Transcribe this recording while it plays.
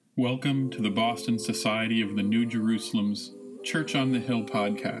Welcome to the Boston Society of the New Jerusalem's Church on the Hill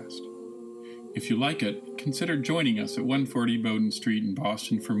podcast. If you like it, consider joining us at 140 Bowdoin Street in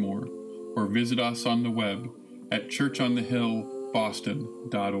Boston for more, or visit us on the web at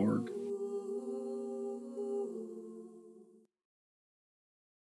churchonthehillboston.org.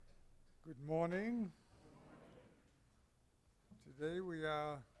 Good morning. Today we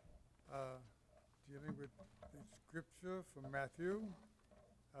are dealing with the scripture from Matthew,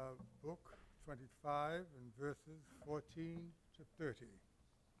 book 25 and verses 14 to 30.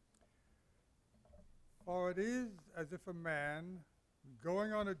 For it is as if a man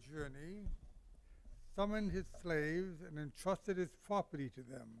going on a journey summoned his slaves and entrusted his property to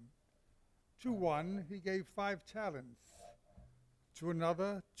them. To one he gave 5 talents, to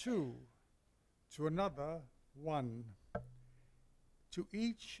another 2, to another 1, to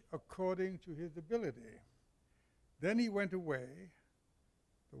each according to his ability. Then he went away.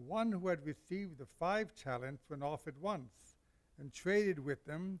 The one who had received the 5 talents went off at once and traded with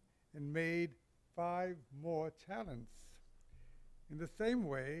them and made 5 more talents. In the same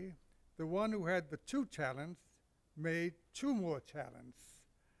way, the one who had the 2 talents made 2 more talents.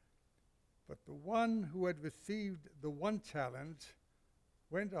 But the one who had received the 1 talent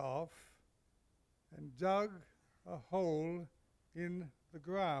went off and dug a hole in the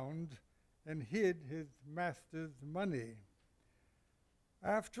ground and hid his master's money.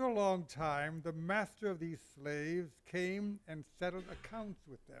 After a long time, the master of these slaves came and settled accounts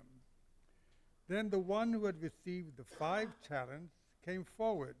with them. Then the one who had received the 5 talents came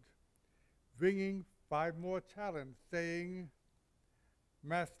forward, bringing 5 more talents, saying,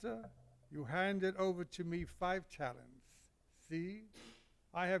 Master, you handed over to me 5 talents. See,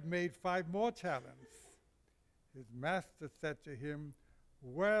 I have made 5 more talents. His master said to him,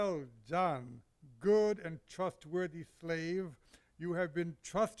 Well done, good and trustworthy slave. You have been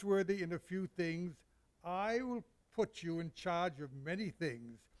trustworthy in a few things. I will put you in charge of many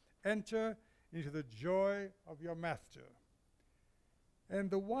things. Enter into the joy of your master.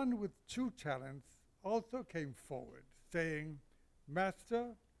 And the one with 2 talents also came forward, saying,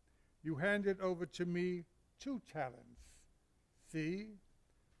 Master, you handed over to me 2 talents. See,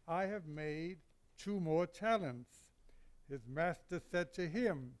 I have made 2 more talents. His master said to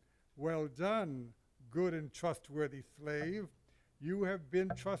him, Well done, good and trustworthy slave. You have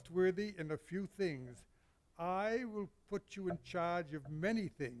been trustworthy in a few things. I will put you in charge of many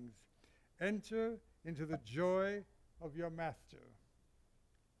things. Enter into the joy of your master.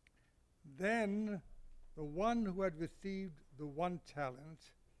 Then the one who had received the 1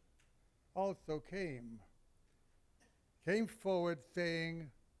 talent also came forward,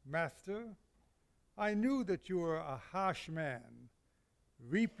 saying, Master, I knew that you were a harsh man,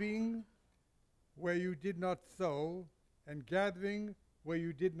 reaping where you did not sow, and gathering where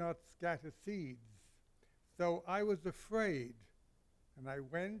you did not scatter seeds. So I was afraid, and I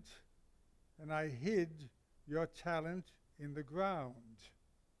went and I hid your talent in the ground.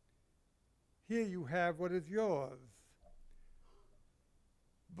 Here you have what is yours.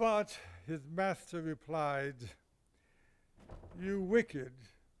 But his master replied, You wicked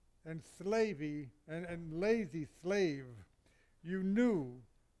and lazy slave, you knew,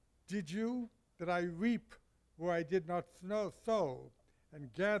 did you, that I reap where I did not sow,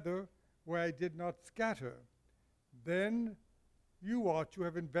 and gather where I did not scatter? Then you ought to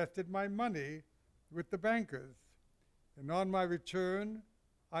have invested my money with the bankers, and on my return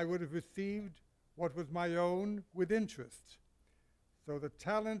I would have received what was my own with interest. So the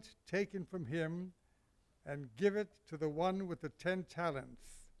talent taken from him, and give it to the one with the 10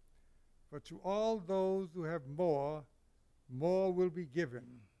 talents. For to all those who have more will be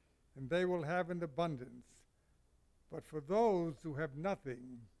given, and they will have in abundance. But for those who have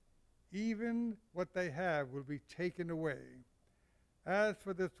nothing, even what they have will be taken away. As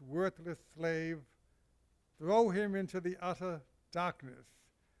for this worthless slave, throw him into the utter darkness,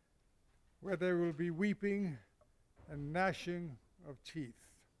 where there will be weeping and gnashing of teeth.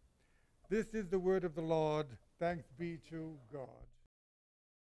 This is the word of the Lord. Thanks be to God.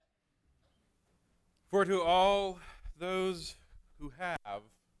 For to all those who have,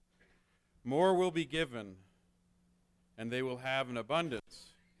 more will be given, and they will have an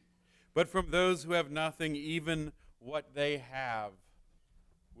abundance. But from those who have nothing, even what they have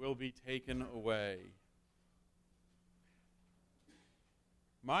will be taken away.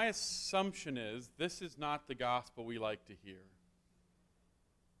 My assumption is this is not the gospel we like to hear.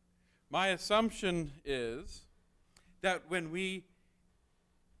 My assumption is that when we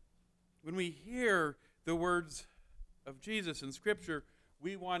hear the words of Jesus in Scripture,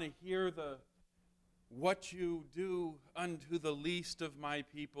 we want to hear the what you do unto the least of my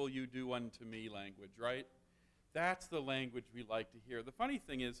people, you do unto me language, right? That's the language we like to hear. The funny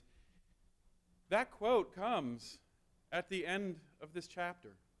thing is, that quote comes at the end of this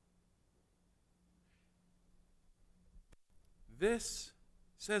chapter. This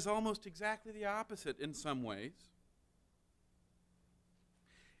says almost exactly the opposite in some ways.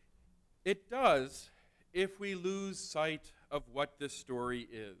 It does if we lose sight of what this story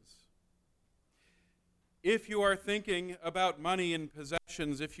is. If you are thinking about money and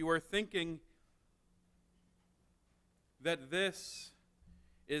possessions, if you are thinking that this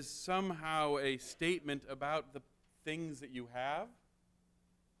is somehow a statement about the things that you have,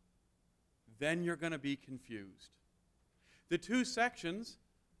 then you're going to be confused. The two sections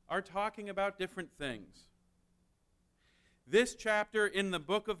are talking about different things. This chapter in the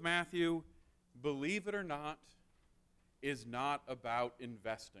book of Matthew, believe it or not, is not about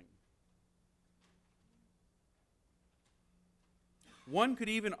investing. One could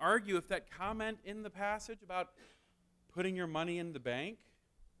even argue if that comment in the passage about putting your money in the bank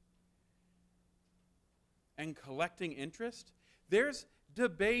and collecting interest, there's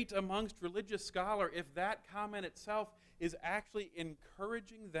debate amongst religious scholars if that comment itself is actually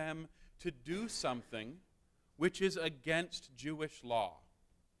encouraging them to do something which is against Jewish law.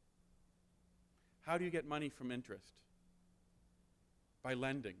 How do you get money from interest? By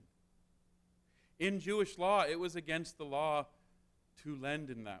lending. In Jewish law, it was against the law to lend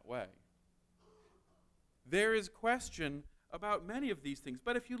in that way. There is question about many of these things,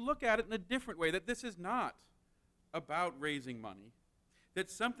 but if you look at it in a different way, that this is not about raising money, that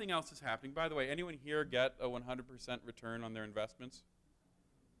something else is happening. By the way, anyone here get a 100% return on their investments?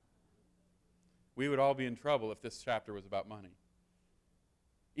 We would all be in trouble if this chapter was about money.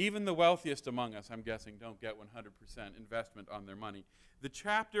 Even the wealthiest among us, I'm guessing, don't get 100% investment on their money. The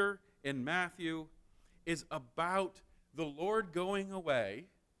chapter in Matthew is about the Lord going away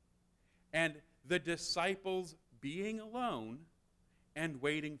and the disciples being alone and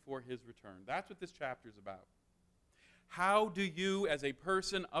waiting for his return. That's what this chapter is about. How do you, as a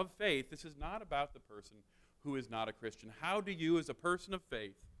person of faith, this is not about the person who is not a Christian, how do you, as a person of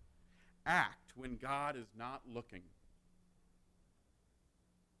faith, act when God is not looking?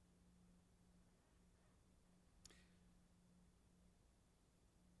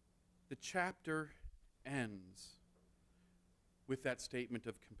 The chapter ends with that statement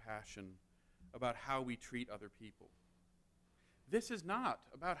of compassion about how we treat other people. This is not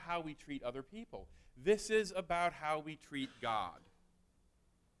about how we treat other people. This is about how we treat God.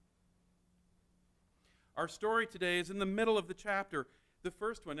 Our story today is in the middle of the chapter. The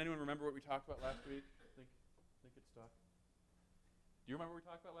first one, anyone remember what we talked about last week? Think it's stuck. Do you remember what we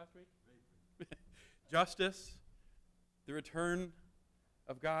talked about last week? Justice, the return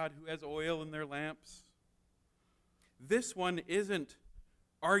of God who has oil in their lamps. This one isn't,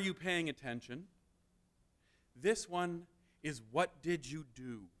 are you paying attention? This one is, what did you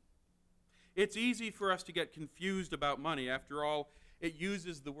do? It's easy for us to get confused about money. After all, it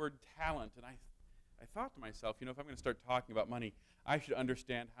uses the word talent. And I thought to myself, if I'm going to start talking about money, I should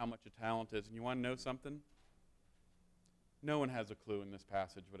understand how much a talent is. And you want to know something? No one has a clue in this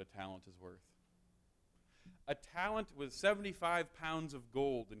passage what a talent is worth. A talent was 75 pounds of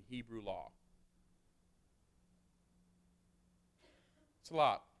gold in Hebrew law. It's a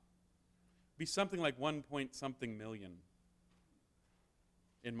lot. It'd be something like 1 point something million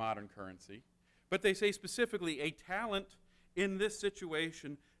in modern currency. But they say specifically a talent in this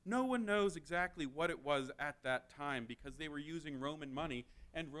situation, no one knows exactly what it was at that time because they were using Roman money,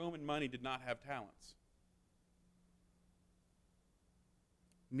 and Roman money did not have talents.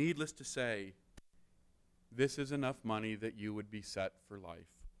 Needless to say, this is enough money that you would be set for life.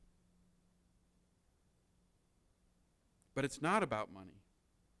 But it's not about money.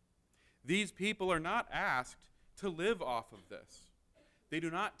 These people are not asked to live off of this. They do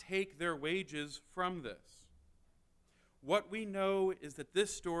not take their wages from this. What we know is that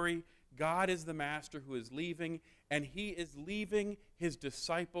this story, God is the master who is leaving, and he is leaving his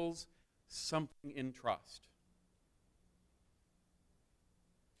disciples something in trust.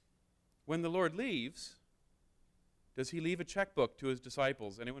 When the Lord leaves, does he leave a checkbook to his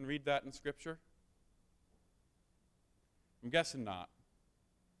disciples? Anyone read that in Scripture? I'm guessing not.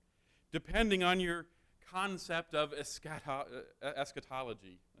 Depending on your concept of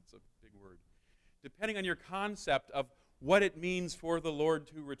eschatology, that's a big word. Depending on your concept of what it means for the Lord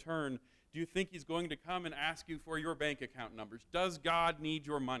to return, do you think he's going to come and ask you for your bank account numbers? Does God need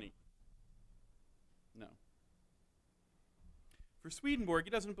your money? No. For Swedenborg,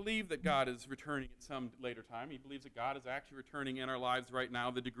 he doesn't believe that God is returning at some later time. He believes that God is actually returning in our lives right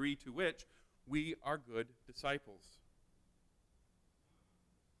now, the degree to which we are good disciples.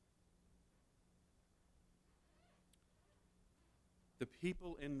 The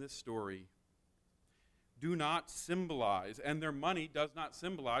people in this story do not symbolize, and their money does not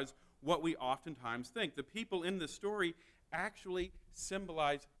symbolize what we oftentimes think. The people in this story actually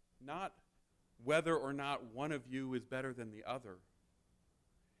symbolize not whether or not one of you is better than the other.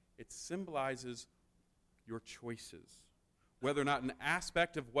 It symbolizes your choices, whether or not an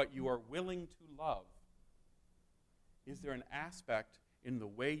aspect of what you are willing to love. Is there an aspect in the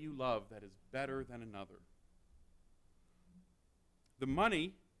way you love that is better than another? The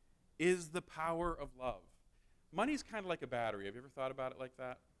money is the power of love. Money is kind of like a battery. Have you ever thought about it like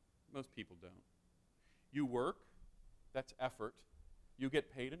that? Most people don't. You work, that's effort. You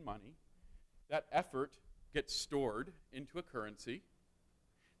get paid in money. That effort gets stored into a currency.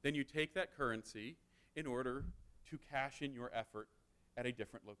 Then you take that currency in order to cash in your effort at a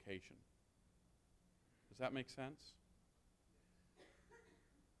different location. Does that make sense?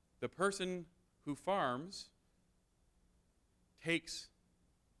 The person who farms takes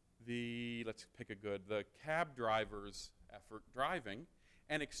the cab driver's effort driving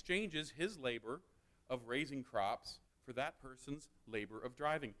and exchanges his labor of raising crops for that person's labor of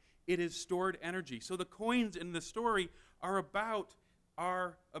driving. It is stored energy. So the coins in the story are about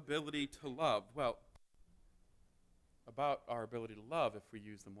our ability to love. Well, about our ability to love if we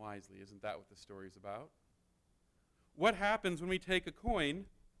use them wisely. Isn't that what the story is about? What happens when we take a coin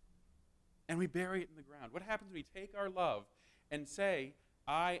and we bury it in the ground? What happens when we take our love and say,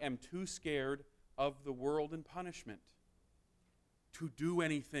 I am too scared of the world and punishment to do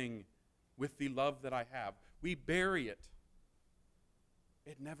anything with the love that I have? We bury it.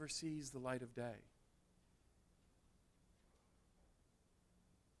 It never sees the light of day.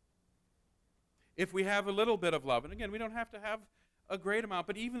 If we have a little bit of love, and again, we don't have to have a great amount,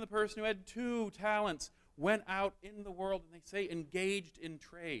 but even the person who had 2 talents went out in the world, and they say engaged in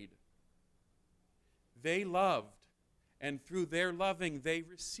trade. They loved, and through their loving, they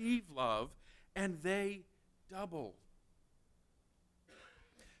receive love, and they double.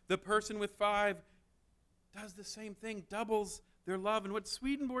 The person with 5 does the same thing, doubles their love. And what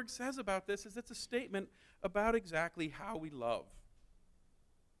Swedenborg says about this is it's a statement about exactly how we love.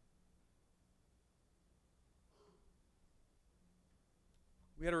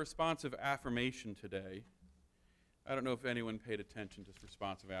 We had a responsive affirmation today. I don't know if anyone paid attention to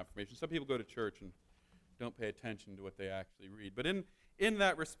responsive affirmation. Some people go to church and don't pay attention to what they actually read. But in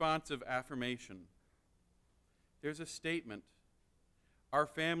that responsive affirmation, there's a statement. Our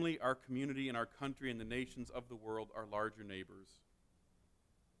family, our community, and our country and the nations of the world are larger neighbors.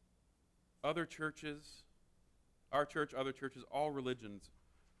 Other churches, our church, other churches, all religions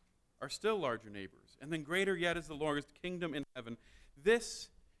are still larger neighbors. And then greater yet is the Lord's kingdom in heaven. This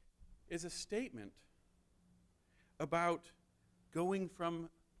is a statement about going from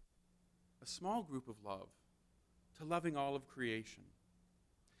a small group of love to loving all of creation.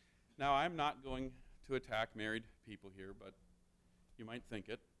 Now, I'm not going to attack married people here, but you might think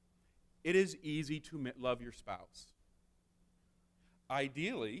it. It is easy to love your spouse.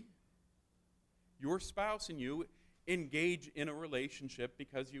 Ideally, your spouse and you engage in a relationship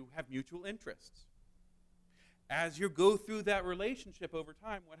because you have mutual interests. As you go through that relationship over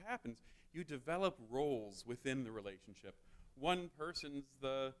time, what happens? You develop roles within the relationship. One person's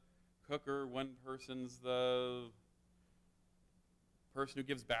the cooker, one person's the person who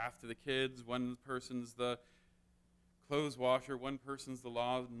gives bath to the kids, one person's the clothes washer, one person's the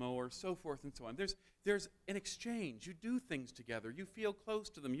lawn mower, so forth and so on. There's an exchange. You do things together. You feel close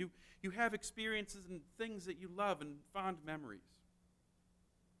to them. You have experiences and things that you love and fond memories.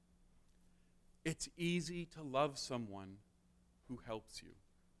 It's easy to love someone who helps you.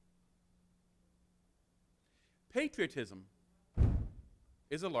 Patriotism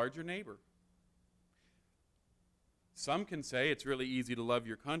is a larger neighbor. Some can say it's really easy to love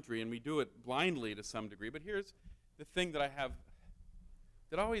your country, and we do it blindly to some degree, but here's the thing that I have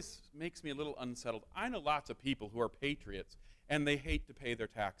that always makes me a little unsettled. I know lots of people who are patriots, and they hate to pay their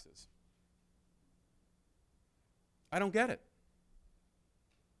taxes. I don't get it.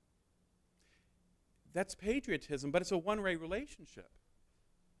 That's patriotism, but it's a one-way relationship.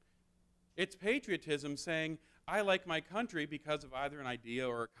 It's patriotism saying, I like my country because of either an idea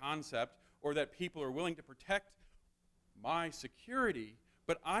or a concept, or that people are willing to protect my security,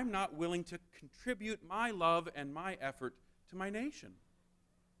 but I'm not willing to contribute my love and my effort to my nation.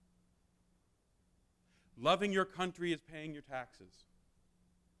 Loving your country is paying your taxes.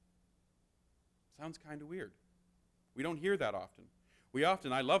 Sounds kind of weird. We don't hear that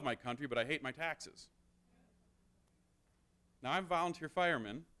often. I love my country, but I hate my taxes. Now, I'm a volunteer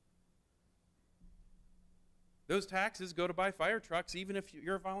fireman, Those taxes go to buy fire trucks even if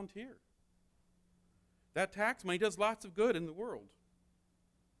you're a volunteer. That tax money does lots of good in the world.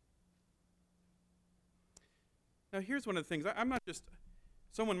 Now, here's one of the things. I'm not just,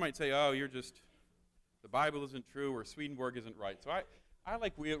 someone might say, oh, the Bible isn't true or Swedenborg isn't right. So I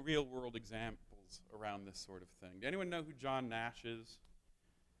like real world examples around this sort of thing. Anyone know who John Nash is?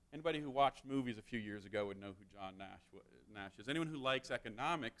 Anybody who watched movies a few years ago would know who John Nash is. Anyone who likes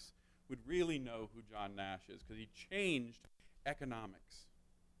economics would really know who John Nash is because he changed economics.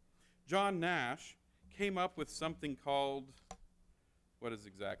 John Nash came up with something called, what is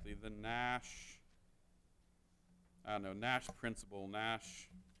exactly, the Nash principle, Nash,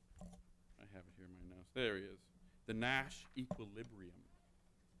 I have it here in my notes, there he is, the Nash equilibrium.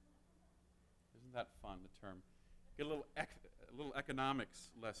 Isn't that fun, the term? Get a little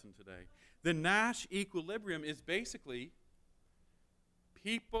economics lesson today. The Nash equilibrium is basically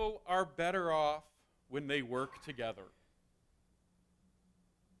people are better off when they work together.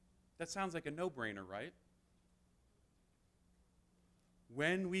 That sounds like a no-brainer, right?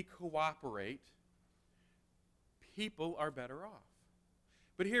 When we cooperate, people are better off.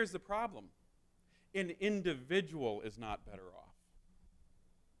 But here's the problem. An individual is not better off.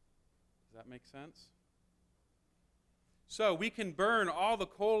 Does that make sense? So we can burn all the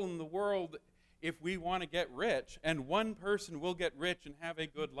coal in the world if we want to get rich, and one person will get rich and have a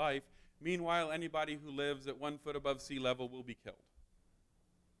good life. Meanwhile, anybody who lives at 1 foot above sea level will be killed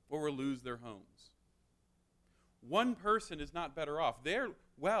or will lose their homes. One person is not better off. Their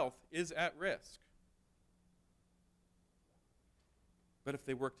wealth is at risk. But if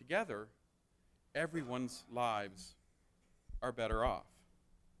they work together, everyone's lives are better off.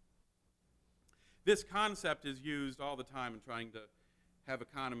 This concept is used all the time in trying to have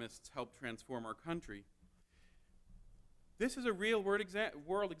economists help transform our country. This is a real world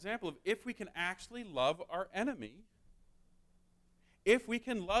example of if we can actually love our enemy, if we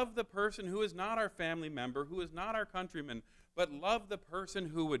can love the person who is not our family member, who is not our countryman, but love the person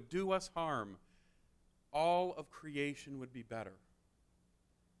who would do us harm, all of creation would be better.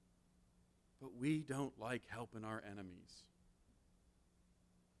 But we don't like helping our enemies.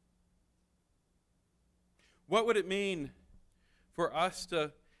 What would it mean for us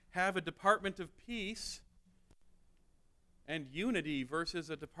to have a Department of Peace and Unity versus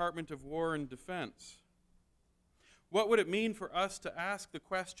a Department of War and Defense? What would it mean for us to ask the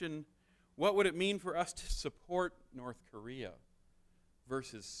question, what would it mean for us to support North Korea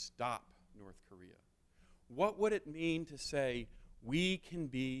versus stop North Korea? What would it mean to say we can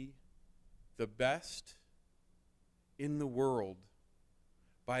be the best in the world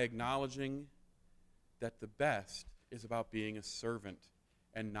by acknowledging that the best is about being a servant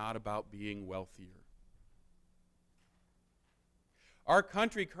and not about being wealthier? Our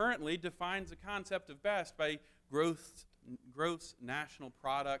country currently defines the concept of best by gross national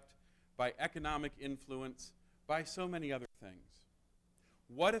product, by economic influence, by so many other things.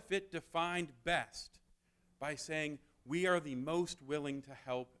 What if it defined best by saying we are the most willing to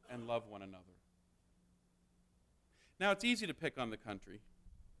help and love one another? Now, it's easy to pick on the country.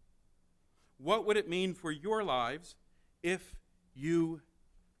 What would it mean for your lives if you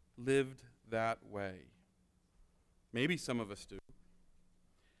lived that way? Maybe some of us do.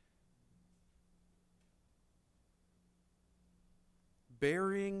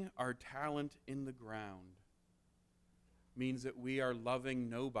 Burying our talent in the ground means that we are loving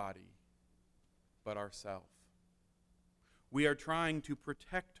nobody but ourselves. We are trying to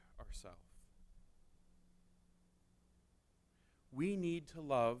protect ourselves. We need to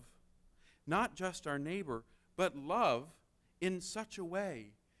love not just our neighbor, but love in such a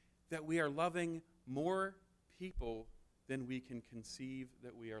way that we are loving more people than we can conceive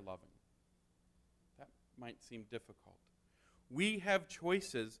that we are loving. That might seem difficult. We have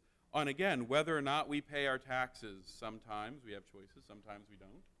choices on, again, whether or not we pay our taxes. Sometimes we have choices, sometimes we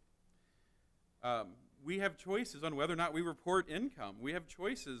don't. We have choices on whether or not we report income. We have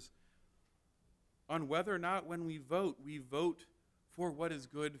choices on whether or not when we vote for what is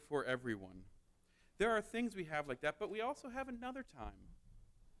good for everyone. There are things we have like that, but we also have another time.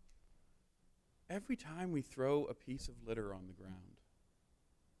 Every time we throw a piece of litter on the ground,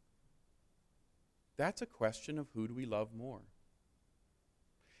 that's a question of who do we love more.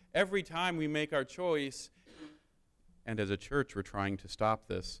 Every time we make our choice, and as a church we're trying to stop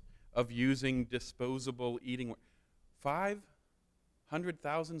this, of using disposable eating.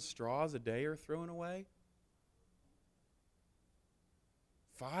 500,000 straws a day are thrown away?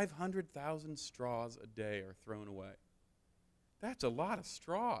 500,000 straws a day are thrown away. That's a lot of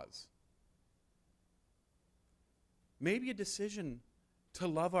straws. Maybe a decision to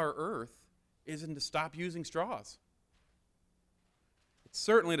love our earth isn't to stop using straws. It's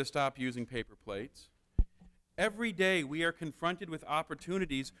certainly to stop using paper plates. Every day we are confronted with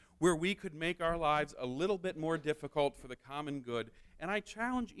opportunities where we could make our lives a little bit more difficult for the common good. And I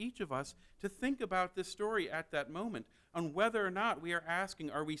challenge each of us to think about this story at that moment on whether or not we are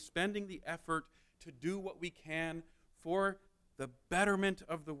asking, are we spending the effort to do what we can for the betterment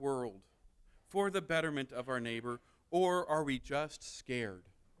of the world, for the betterment of our neighbor, or are we just scared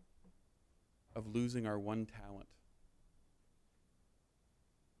of losing our one talent?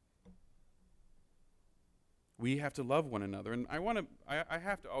 We have to love one another. And I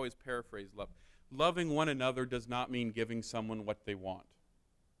have to always paraphrase love. Loving one another does not mean giving someone what they want.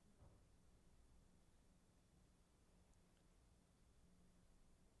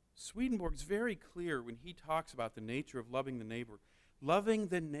 Swedenborg's very clear when he talks about the nature of loving the neighbor. Loving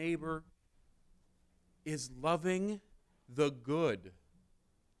the neighbor is loving the good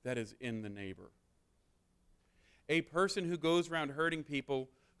that is in the neighbor. A person who goes around hurting people,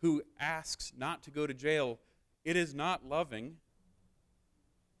 who asks not to go to jail, it is not loving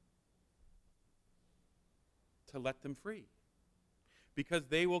to let them free, because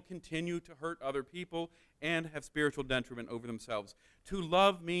they will continue to hurt other people and have spiritual detriment over themselves. To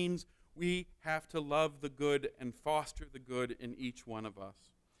love means we have to love the good and foster the good in each one of us.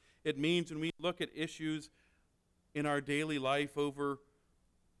 It means when we look at issues in our daily life over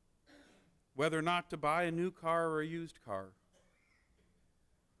whether or not to buy a new car or a used car,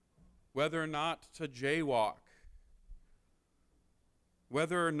 whether or not to jaywalk,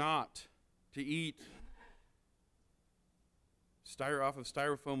 whether or not to eat off of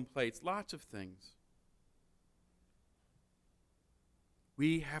styrofoam plates, lots of things.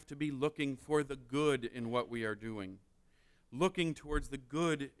 We have to be looking for the good in what we are doing, looking towards the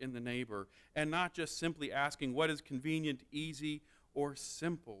good in the neighbor, and not just simply asking what is convenient, easy, or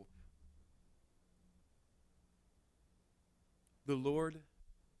simple. The Lord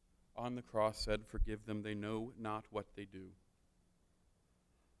on the cross said, "Forgive them, they know not what they do."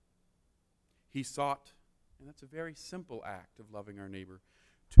 He sought, and that's a very simple act of loving our neighbor,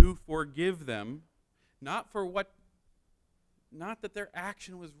 to forgive them, not that their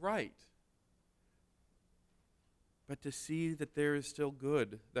action was right, but to see that there is still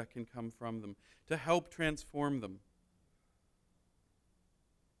good that can come from them, to help transform them.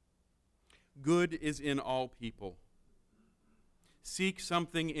 Good is in all people. Seek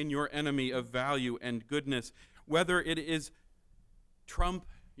something in your enemy of value and goodness, whether it is Trump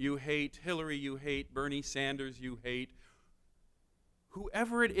you hate, Hillary you hate, Bernie Sanders you hate.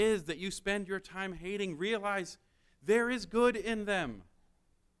 Whoever it is that you spend your time hating, realize there is good in them.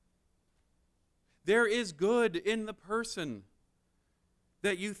 There is good in the person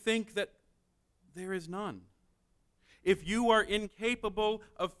that you think that there is none. If you are incapable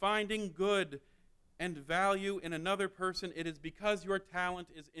of finding good and value in another person, it is because your talent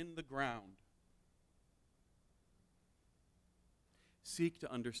is in the ground. Seek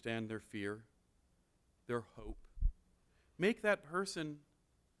to understand their fear, their hope. Make that person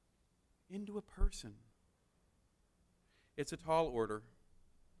into a person. It's a tall order.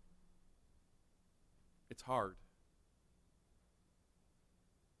 It's hard.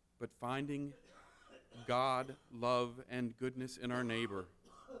 But finding God, love, and goodness in our neighbor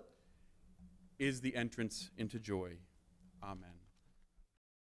is the entrance into joy. Amen.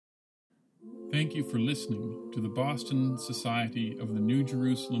 Thank you for listening to the Boston Society of the New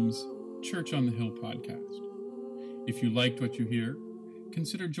Jerusalem's Church on the Hill podcast. If you liked what you hear,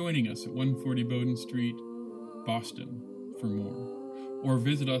 consider joining us at 140 Bowden Street, Boston, for more, or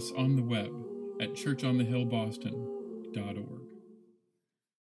visit us on the web at churchonthehillboston.org.